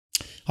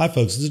Hi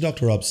folks, this is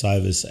Dr. Rob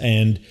CYWES,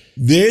 and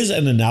there's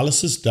an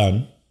analysis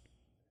done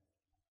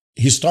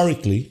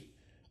historically,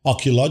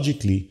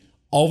 archaeologically,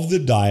 of the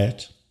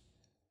diet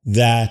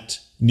that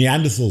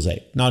Neanderthals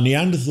ate. Now,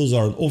 Neanderthals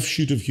are an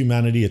offshoot of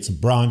humanity, it's a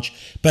branch,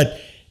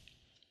 but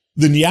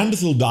the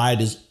Neanderthal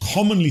diet is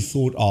commonly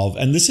thought of,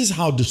 and this is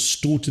how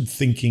distorted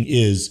thinking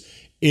is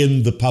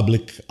in the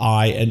public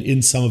eye and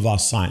in some of our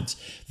science.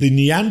 The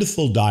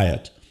Neanderthal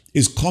diet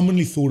is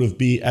commonly thought of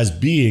as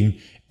being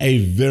a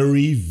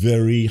very,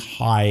 very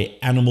high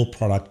animal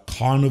product,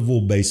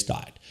 carnivore-based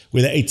diet,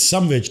 where they ate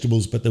some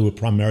vegetables, but they were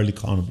primarily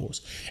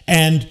carnivores.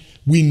 And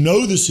we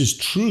know this is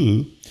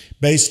true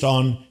based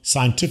on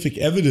scientific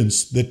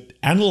evidence that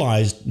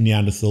analyzed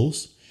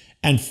Neanderthals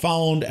and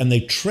found, and they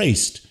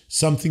traced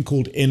something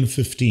called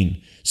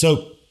N15.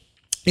 So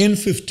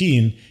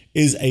N15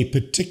 is a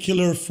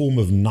particular form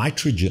of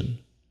nitrogen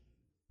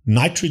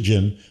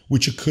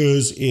which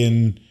occurs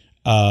in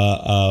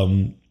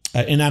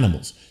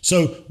animals.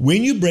 So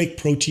when you break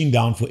protein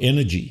down for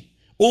energy,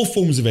 all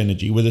forms of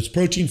energy, whether it's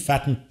protein,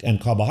 fat,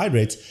 and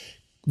carbohydrates,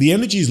 the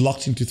energy is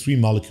locked into three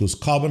molecules: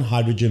 carbon,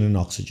 hydrogen, and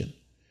oxygen.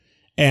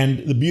 And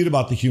the beauty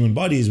about the human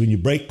body is when you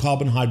break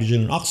carbon,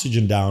 hydrogen, and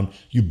oxygen down,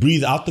 you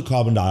breathe out the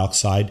carbon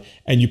dioxide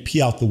and you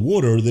pee out the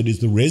water that is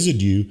the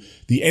residue.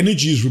 The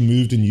energy is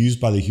removed and used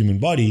by the human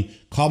body.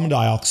 Carbon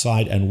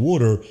dioxide and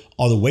water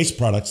are the waste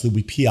products that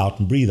we pee out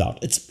and breathe out.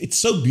 It's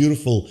so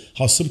beautiful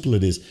how simple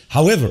it is.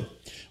 However,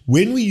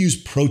 when we use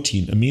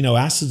protein, amino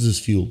acids as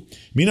fuel,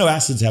 amino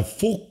acids have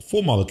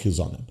four molecules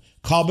on them: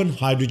 carbon,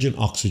 hydrogen,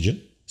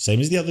 oxygen,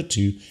 same as the other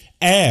two,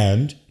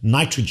 and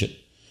nitrogen.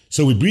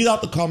 So we breathe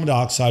out the carbon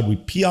dioxide, we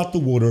pee out the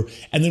water,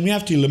 and then we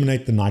have to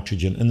eliminate the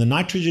nitrogen. And the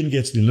nitrogen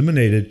gets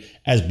eliminated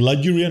as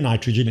blood urea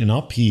nitrogen in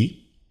our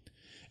pee,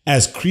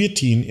 as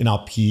creatine in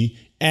our pee,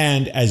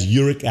 and as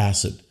uric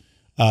acid.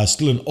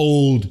 Still an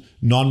old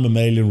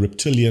non-mammalian,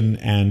 reptilian,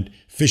 and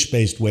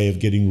fish-based way of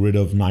getting rid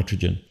of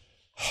nitrogen.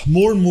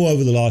 More and more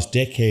over the last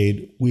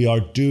decade, we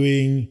are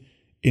doing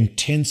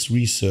intense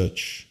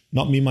research.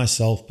 Not me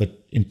myself,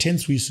 but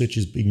intense research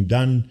is being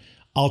done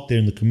out there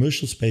in the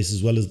commercial space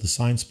as well as the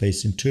science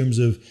space in terms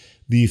of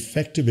the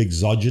effect of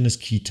exogenous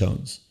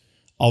ketones,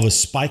 of a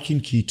spike in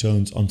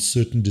ketones on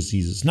certain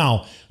diseases.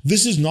 Now,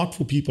 this is not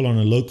for people on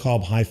a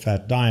low-carb,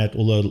 high-fat diet,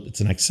 although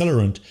it's an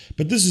accelerant,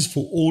 but this is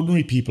for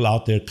ordinary people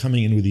out there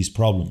coming in with these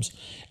problems.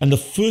 And the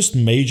first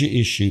major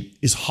issue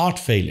is heart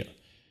failure.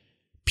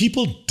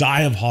 People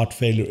die of heart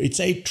failure. It's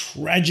a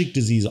tragic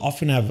disease,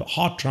 often have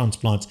heart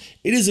transplants.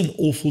 It is an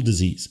awful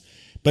disease.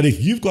 But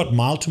if you've got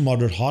mild to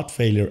moderate heart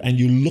failure and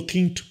you're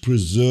looking to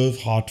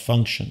preserve heart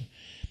function,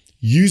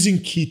 using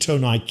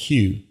ketone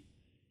IQ,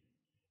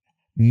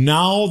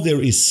 now there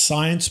is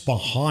science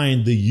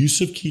behind the use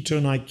of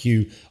ketone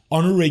IQ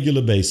on a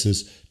regular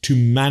basis to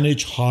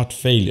manage heart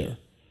failure.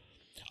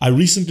 I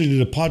recently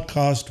did a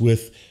podcast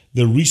with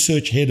the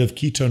research head of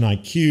ketone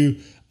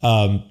IQ,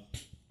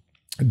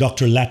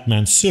 Dr. Lat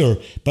Mansour,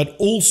 but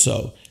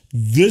also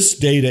this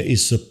data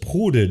is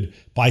supported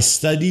by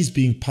studies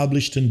being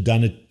published and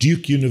done at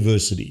Duke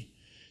University.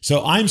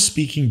 So I'm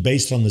speaking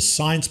based on the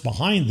science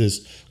behind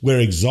this, where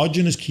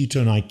exogenous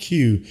ketone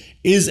IQ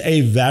is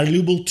a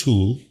valuable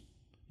tool,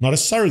 not a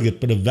surrogate,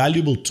 but a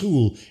valuable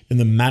tool in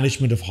the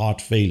management of heart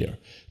failure.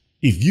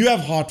 If you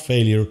have heart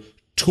failure,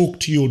 talk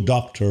to your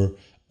doctor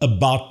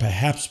about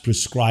perhaps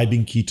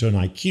prescribing ketone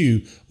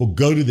IQ, or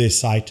go to their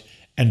site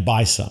and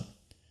buy some.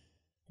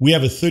 We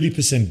have a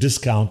 30%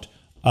 discount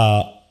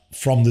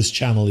from this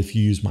channel if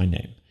you use my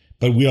name,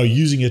 but we are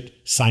using it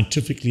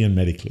scientifically and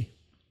medically.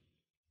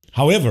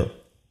 However,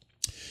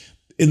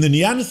 in the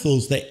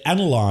Neanderthals, they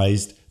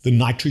analyzed the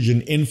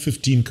nitrogen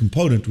N15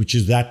 component, which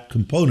is that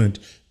component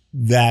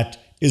that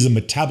is a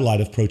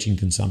metabolite of protein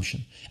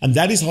consumption. And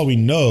that is how we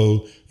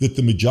know that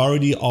the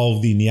majority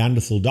of the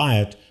Neanderthal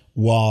diet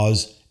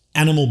was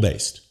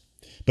animal-based.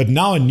 But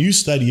now a new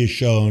study has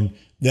shown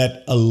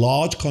that a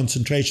large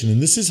concentration, and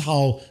this is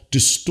how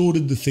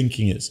distorted the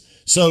thinking is.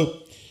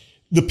 So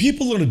the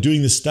people that are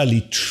doing this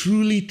study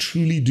truly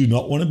do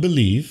not want to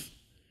believe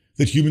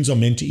that humans are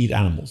meant to eat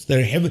animals.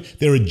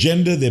 Their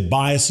agenda, their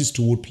bias is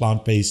toward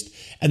plant-based,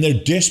 and they're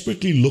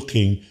desperately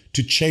looking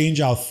to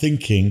change our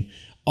thinking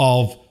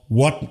of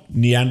what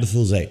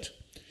Neanderthals ate.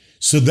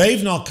 So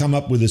they've now come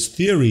up with this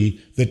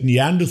theory that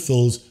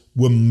Neanderthals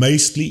were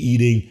mostly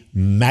eating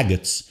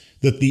maggots,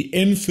 that the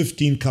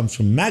N15 comes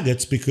from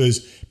maggots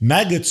because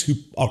maggots, who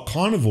are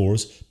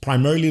carnivores,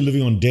 primarily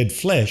living on dead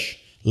flesh,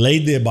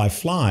 laid there by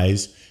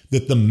flies,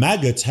 that the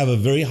maggots have a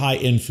very high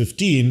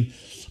N15,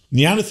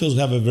 Neanderthals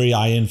have a very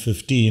high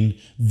N15,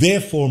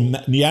 therefore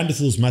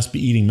Neanderthals must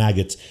be eating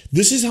maggots.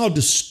 This is how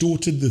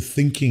distorted the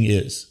thinking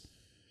is.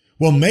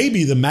 Well,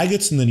 maybe the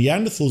maggots and the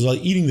Neanderthals are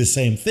eating the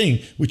same thing,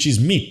 which is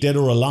meat, dead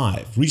or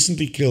alive,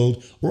 recently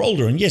killed or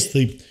older. And yes,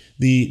 the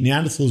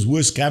Neanderthals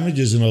were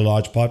scavengers in a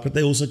large part, but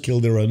they also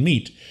killed their own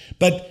meat.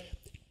 But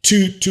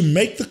to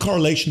make the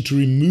correlation, to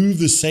remove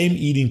the same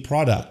eating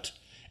product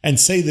and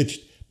say that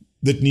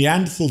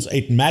Neanderthals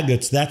ate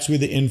maggots, that's where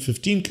the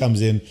N15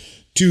 comes in.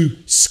 to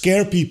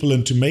scare people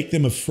and to make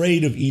them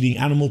afraid of eating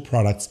animal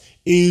products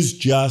is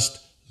just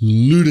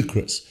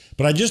ludicrous.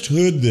 But I just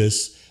heard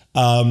this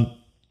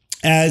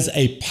as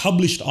a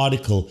published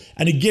article.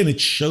 And again, it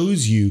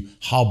shows you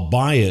how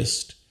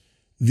biased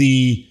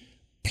the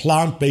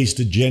plant-based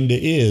agenda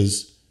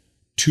is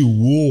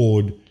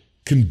toward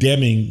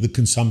condemning the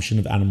consumption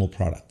of animal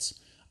products.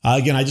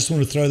 Again, I just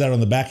want to throw that on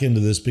the back end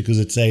of this because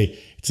it's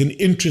an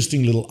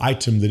interesting little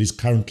item that is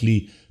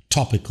currently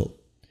topical.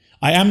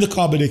 I am the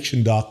Carb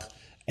Addiction Doc,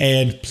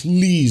 and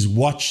please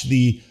watch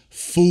the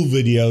full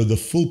video, the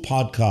full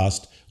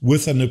podcast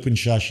with Anupin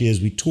Shashi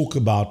as we talk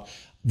about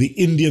the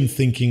Indian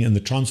thinking and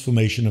the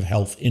transformation of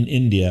health in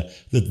India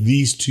that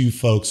these two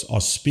folks are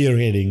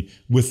spearheading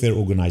with their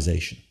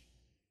organization.